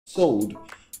sold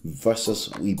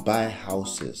versus we buy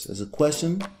houses. There's a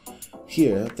question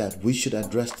here that we should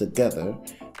address together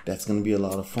that's going to be a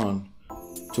lot of fun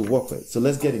to work with. So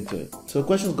let's get into it. So the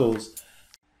question goes,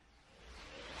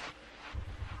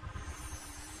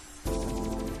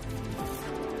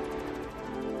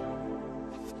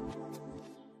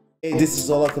 hey, this is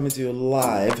Ola coming to you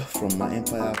live from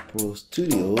myEmpirePRO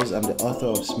studios. I'm the author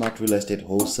of Smart Real Estate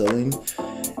Wholesaling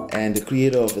and the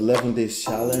creator of 11 Days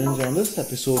Challenge. On this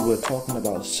episode, we're talking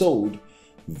about sold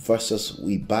versus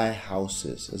we buy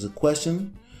houses. There's a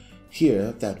question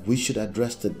here that we should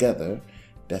address together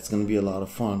that's going to be a lot of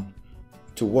fun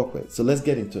to work with. So let's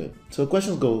get into it. So the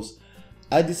question goes,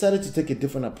 I decided to take a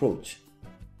different approach.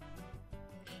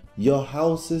 Your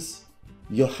house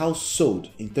sold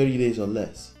in 30 days or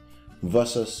less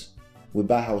versus we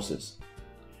buy houses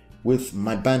with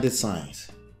my bandit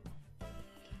signs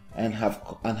and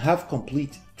have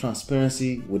complete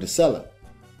transparency with the seller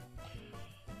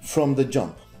from the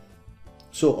jump.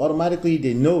 So automatically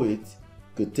they know it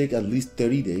could take at least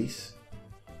 30 days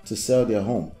to sell their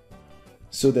home.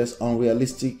 So there's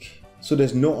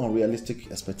no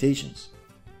unrealistic expectations.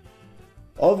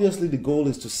 Obviously the goal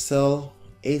is to sell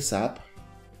ASAP,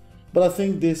 but I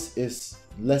think this is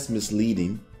less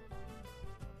misleading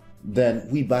than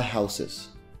we buy houses,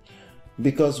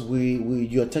 because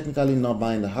you're technically not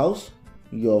buying the house,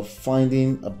 you're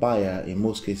finding a buyer in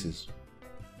most cases.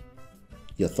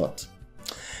 Your thoughts?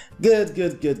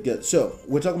 Good. So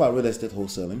we're talking about real estate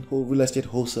wholesaling. Real estate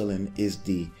wholesaling is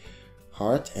the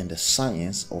art and the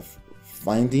science of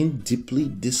finding deeply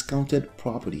discounted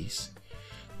properties,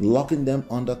 locking them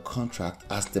under contract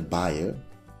as the buyer,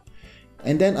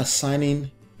 and then assigning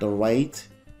the right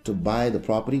to buy the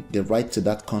property, the right to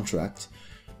that contract,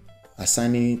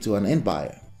 assigning it to an end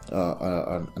buyer,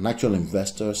 an actual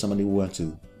investor, somebody who wants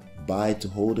to buy to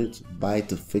hold it, buy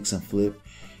to fix and flip,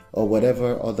 or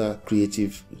whatever other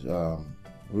creative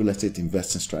real estate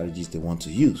investing strategies they want to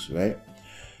use, right?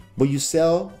 But you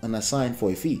sell and assign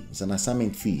for a fee. It's an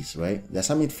assignment fees, right? The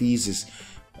assignment fees is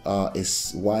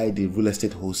why the real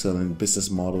estate wholesaling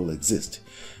business model exists.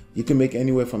 You can make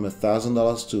anywhere from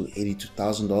 $1,000 to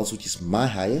 $82,000, which is my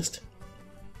highest.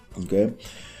 Okay,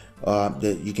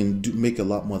 you can make a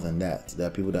lot more than that. There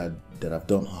are people that have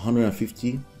done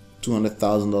 $150,000,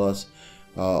 $200,000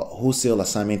 wholesale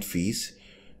assignment fees.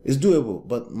 It's doable,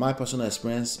 but my personal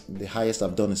experience, the highest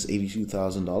I've done is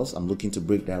 $82,000. I'm looking to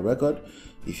break that record.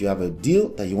 If you have a deal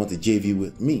that you want to JV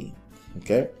with me,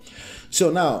 okay.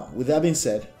 So now, with that being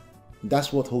said,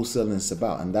 that's what wholesaling is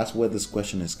about, and that's where this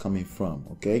question is coming from,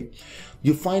 okay?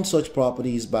 You find such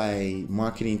properties by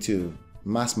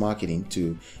mass marketing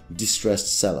to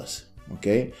distressed sellers,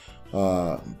 okay?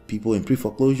 People in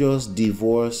pre-foreclosures,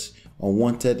 divorce,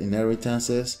 unwanted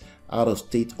inheritances,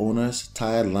 out-of-state owners,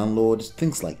 tired landlords,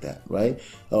 things like that, right?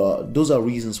 Those are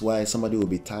reasons why somebody will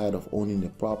be tired of owning the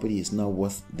property. It's not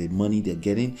worth the money they're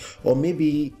getting, or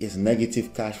maybe it's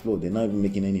negative cash flow. They're not even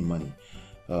making any money.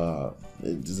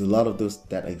 There's a lot of those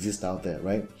that exist out there,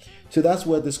 right? So that's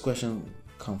where this question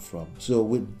comes from. So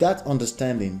with that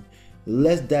understanding,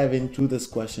 let's dive into this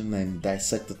question and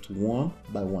dissect it one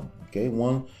by one, okay?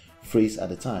 One phrase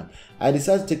at a time. I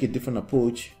decided to take a different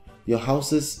approach. Your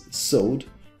houses sold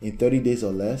in 30 days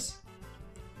or less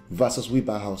versus we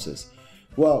buy houses.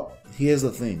 Well, here's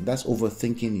the thing. That's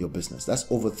overthinking your business. That's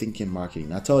overthinking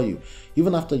marketing. I tell you,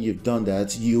 even after you've done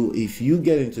that, if you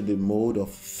get into the mode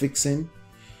of fixing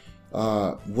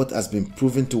what has been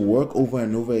proven to work over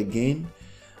and over again,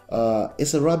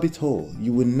 it's a rabbit hole.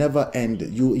 You will never end.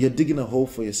 You're digging a hole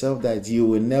for yourself that you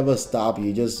will never stop.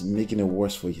 You're just making it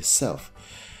worse for yourself,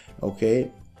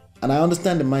 okay? And I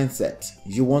understand the mindset.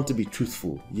 You want to be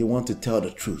truthful. You want to tell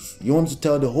the truth. You want to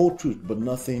tell the whole truth, but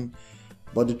nothing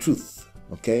but the truth,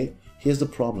 okay? Here's the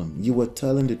problem. You were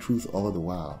telling the truth all the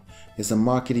while. It's a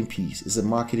marketing piece. It's a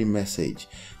marketing message.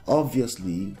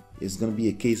 Obviously, it's going to be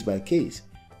a case by case.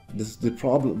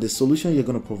 The solution you're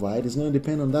going to provide is going to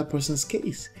depend on that person's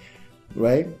case,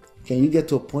 right? Can you get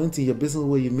to a point in your business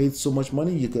where you made so much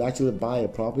money you could actually buy a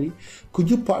property? Could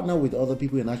you partner with other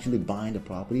people in actually buying the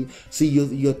property? See,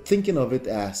 you're thinking of it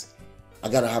as, I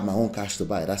gotta have my own cash to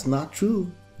buy. That's not true,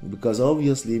 because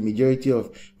obviously majority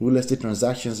of real estate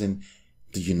transactions in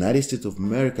the United States of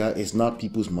America is not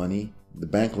people's money. The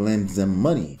bank lends them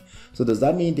money. So does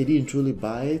that mean they didn't truly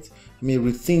buy it? I mean,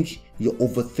 rethink your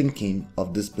overthinking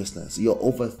of this business. You're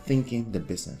overthinking the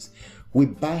business. We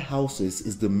buy houses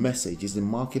is the message, is the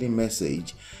marketing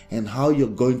message, and how you're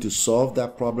going to solve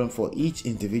that problem for each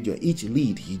individual, each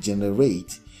lead you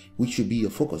generate which should be your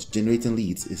focus. Generating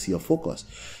leads is your focus.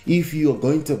 If you are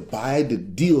going to buy the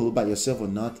deal by yourself or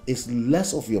not, it's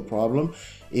less of your problem.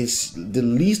 It's the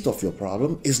least of your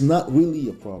problem. It's not really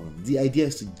your problem. The idea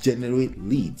is to generate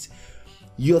leads.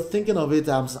 You're thinking of it,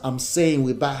 I'm saying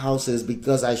we buy houses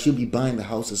because I should be buying the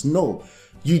houses. No,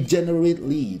 you generate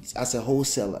leads as a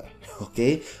wholesaler,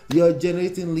 okay? You're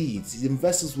generating leads.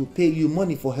 Investors will pay you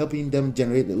money for helping them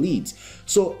generate the leads.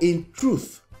 So in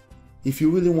truth, if you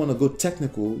really want to go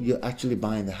technical, you're actually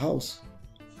buying the house.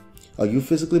 Are you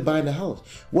physically buying the house?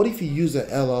 What if you use an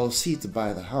LLC to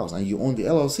buy the house and you own the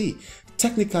LLC?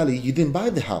 Technically, you didn't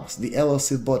buy the house. The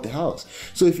LLC bought the house.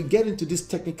 So if you get into these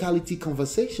technicality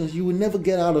conversations, you will never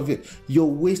get out of it. You're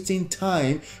wasting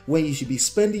time when you should be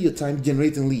spending your time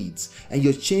generating leads. And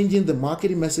you're changing the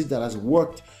marketing message that has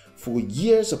worked for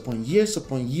years upon years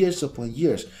upon years upon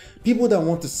years. People that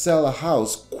want to sell a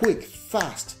house quick,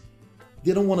 fast,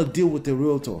 they don't want to deal with the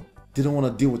realtor. They don't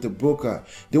want to deal with the broker.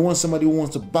 They want somebody who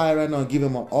wants to buy right now and give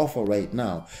them an offer right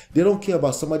now. They don't care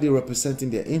about somebody representing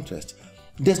their interest.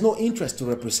 There's no interest to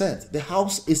represent. The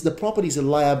house is, the property is a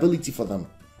liability for them.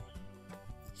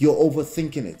 You're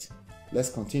overthinking it. Let's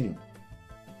continue.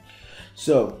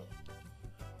 So,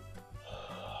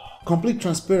 complete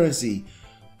transparency.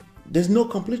 There's no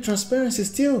complete transparency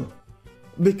still.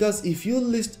 Because if you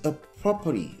list a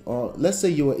property, or let's say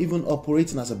you are even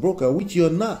operating as a broker, which you're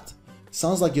not.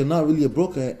 Sounds like you're not really a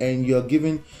broker, and you're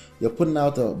putting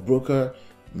out a broker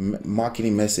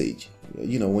marketing message.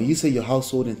 You know, when you say your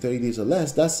house sold in 30 days or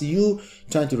less, that's you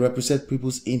trying to represent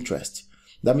people's interest.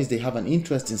 That means they have an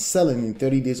interest in selling in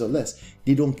 30 days or less.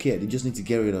 They don't care. They just need to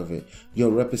get rid of it.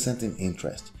 You're representing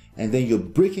interest. And then you're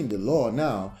breaking the law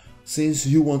now. Since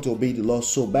you want to obey the law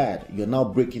so bad, you're now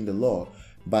breaking the law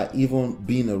by even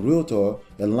being a realtor,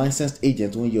 a licensed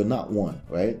agent, when you're not one,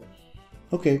 right?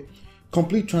 Okay.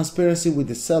 Complete transparency with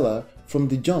the seller from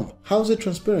the jump. How is it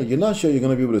transparent? You're not sure you're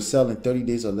going to be able to sell in 30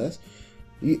 days or less.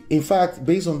 In fact,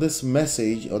 based on this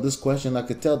message or this question, I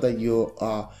could tell that you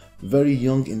are very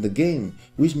young in the game,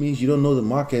 which means you don't know the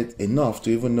market enough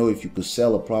to even know if you could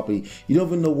sell a property. You don't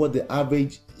even know what the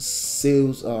average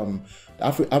sales,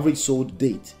 average sold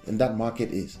date in that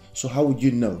market is. So how would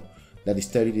you know that it's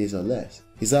 30 days or less?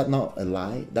 Is that not a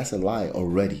lie? That's a lie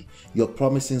already. You're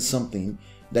promising something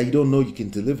that you don't know you can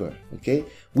deliver, okay?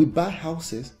 We buy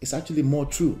houses, it's actually more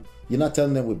true. You're not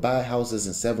telling them we buy houses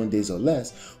in 7 days or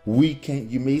less.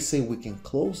 You may say we can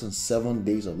close in 7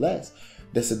 days or less.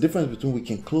 There's a difference between we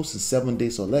can close in 7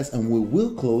 days or less and we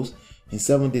will close in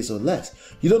 7 days or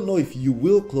less. You don't know if you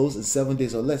will close in 7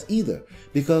 days or less either,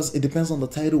 because it depends on the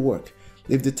title work.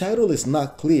 If the title is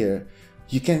not clear,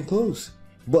 you can't close.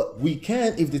 But we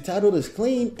can if the title is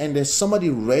clean and there's somebody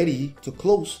ready to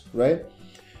close, right?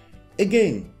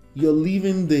 Again, you're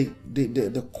leaving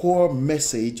the core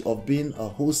message of being a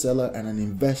wholesaler and an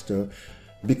investor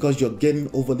because you're getting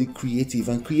overly creative.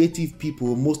 And creative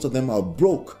people, most of them are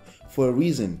broke for a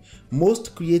reason.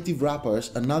 Most creative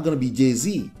rappers are not going to be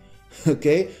Jay-Z.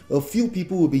 Okay, a few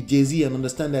people will be Jay-Z and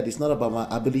understand that it's not about my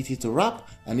ability to rap.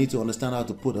 I need to understand how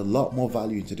to put a lot more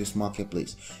value into this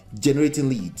marketplace. Generating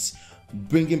leads,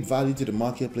 bringing value to the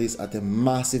marketplace at a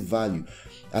massive value,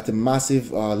 at a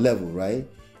massive level, right?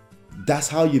 That's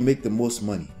how you make the most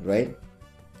money, right?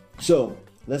 So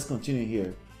let's continue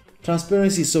here.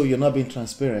 Transparency, so you're not being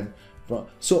transparent.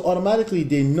 So automatically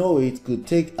they know it could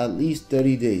take at least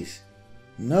 30 days.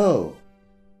 No,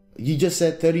 you just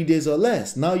said 30 days or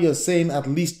less. Now you're saying at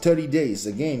least 30 days.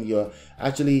 Again, you're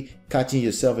actually catching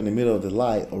yourself in the middle of the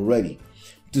lie already.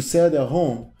 To sell their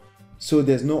home, so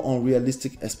there's no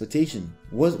unrealistic expectation.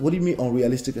 What do you mean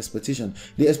unrealistic expectation?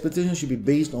 The expectation should be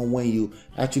based on when you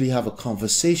actually have a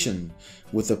conversation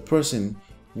with a person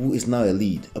who is now a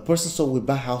lead. A person saw we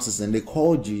buy houses and they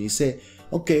called you, you say,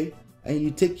 okay, and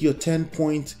you take your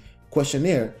 10-point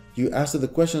questionnaire, you answer the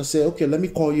question and say, okay, let me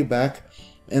call you back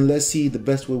and let's see the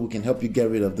best way we can help you get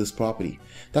rid of this property.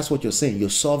 That's what you're saying. You're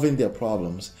solving their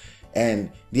problems.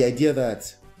 And the idea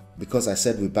that because I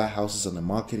said we buy houses on the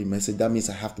marketing message, that means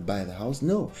I have to buy the house.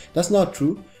 No, that's not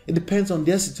true. It depends on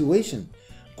their situation.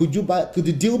 Could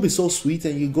the deal be so sweet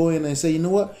and you go in and say, you know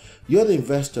what, you're the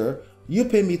investor, you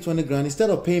pay me 20 grand. Instead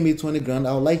of paying me 20 grand,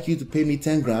 I would like you to pay me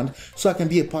 10 grand so I can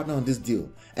be a partner on this deal.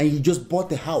 And you just bought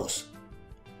the house.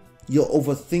 You're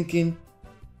overthinking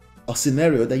a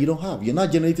scenario that you don't have. You're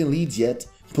not generating leads yet,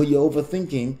 but you're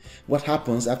overthinking what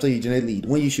happens after you generate lead,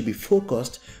 when you should be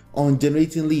focused on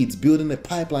generating leads, building a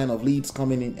pipeline of leads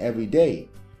coming in every day,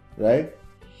 right?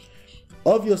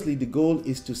 Obviously, the goal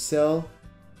is to sell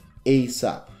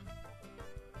ASAP.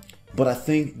 But I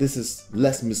think this is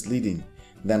less misleading.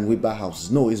 than we buy houses.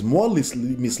 No, it's more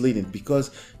misleading because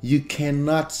you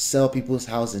cannot sell people's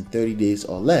house in 30 days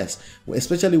or less,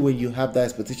 especially when you have that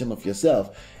expectation of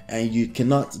yourself and you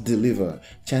cannot deliver.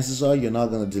 Chances are you're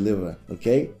not going to deliver,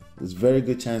 okay? There's a very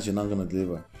good chance you're not going to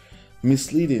deliver.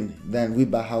 Misleading than we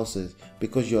buy houses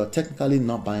because you're technically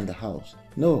not buying the house.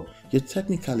 No, you're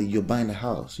buying the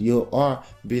house. You are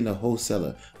being a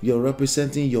wholesaler. You're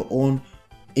representing your own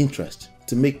interest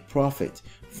to make profit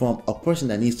from a person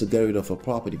that needs to get rid of a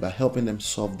property by helping them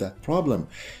solve that problem.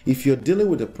 If you're dealing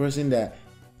with a person that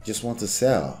just wants to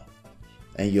sell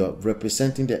and you're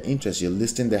representing their interest, you're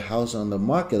listing their house on the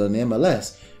market on the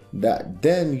MLS, that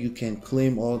then you can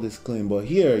claim all this claim. But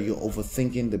here you're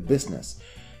overthinking the business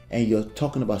and you're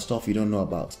talking about stuff you don't know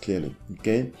about clearly.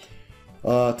 Okay,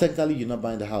 technically you're not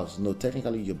buying the house. No,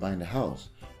 technically you're buying the house.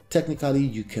 Technically,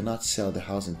 you cannot sell the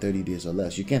house in 30 days or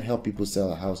less. You can't help people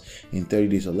sell a house in 30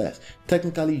 days or less.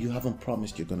 Technically, you haven't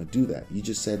promised you're going to do that. You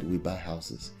just said we buy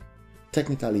houses.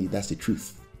 Technically, that's the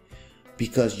truth.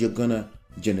 Because you're going to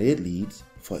generate leads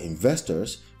for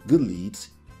investors, good leads,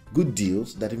 good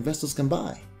deals that investors can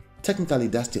buy. Technically,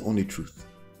 that's the only truth.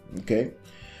 Okay?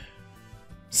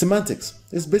 Semantics.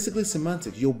 It's basically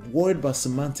semantics. You're worried about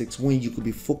semantics when you could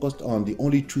be focused on the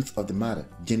only truth of the matter,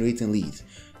 generating leads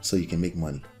so you can make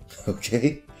money.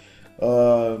 Okay,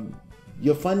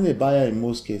 you're finding a buyer in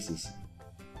most cases.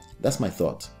 That's my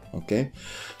thought. Okay,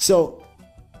 so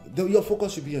your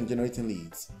focus should be on generating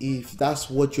leads. If that's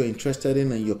what you're interested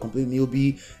in and you're completely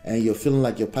newbie and you're feeling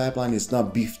like your pipeline is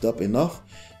not beefed up enough,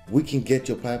 we can get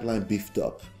your pipeline beefed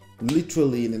up.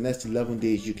 Literally in the next 11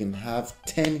 days, you can have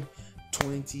 10,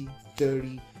 20,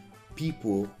 30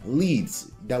 people,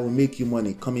 leads that will make you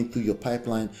money coming through your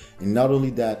pipeline. And not only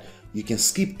that, you can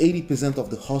skip 80% of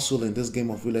the hustle in this game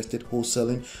of real estate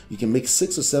wholesaling. You can make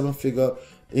 6 or 7 figure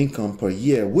income per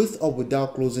year with or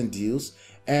without closing deals.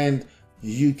 And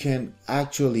you can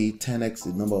actually 10x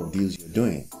the number of deals you're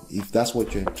doing. If that's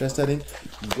what you're interested in,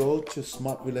 go to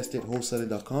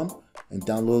smartrealestatewholesaling.com and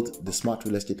download the Smart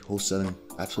Real Estate Wholesaling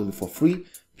absolutely for free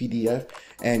PDF.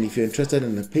 And if you're interested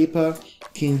in the paper,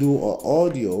 Kindle, or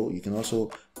audio, you can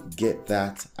also get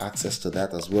that access to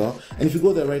that as well. And if you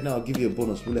go there right now, I'll give you a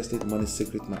bonus: Real Estate Money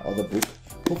Secret, my other book.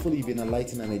 Hopefully you've been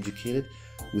enlightened and educated.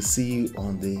 We'll see you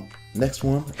on the next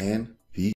one, and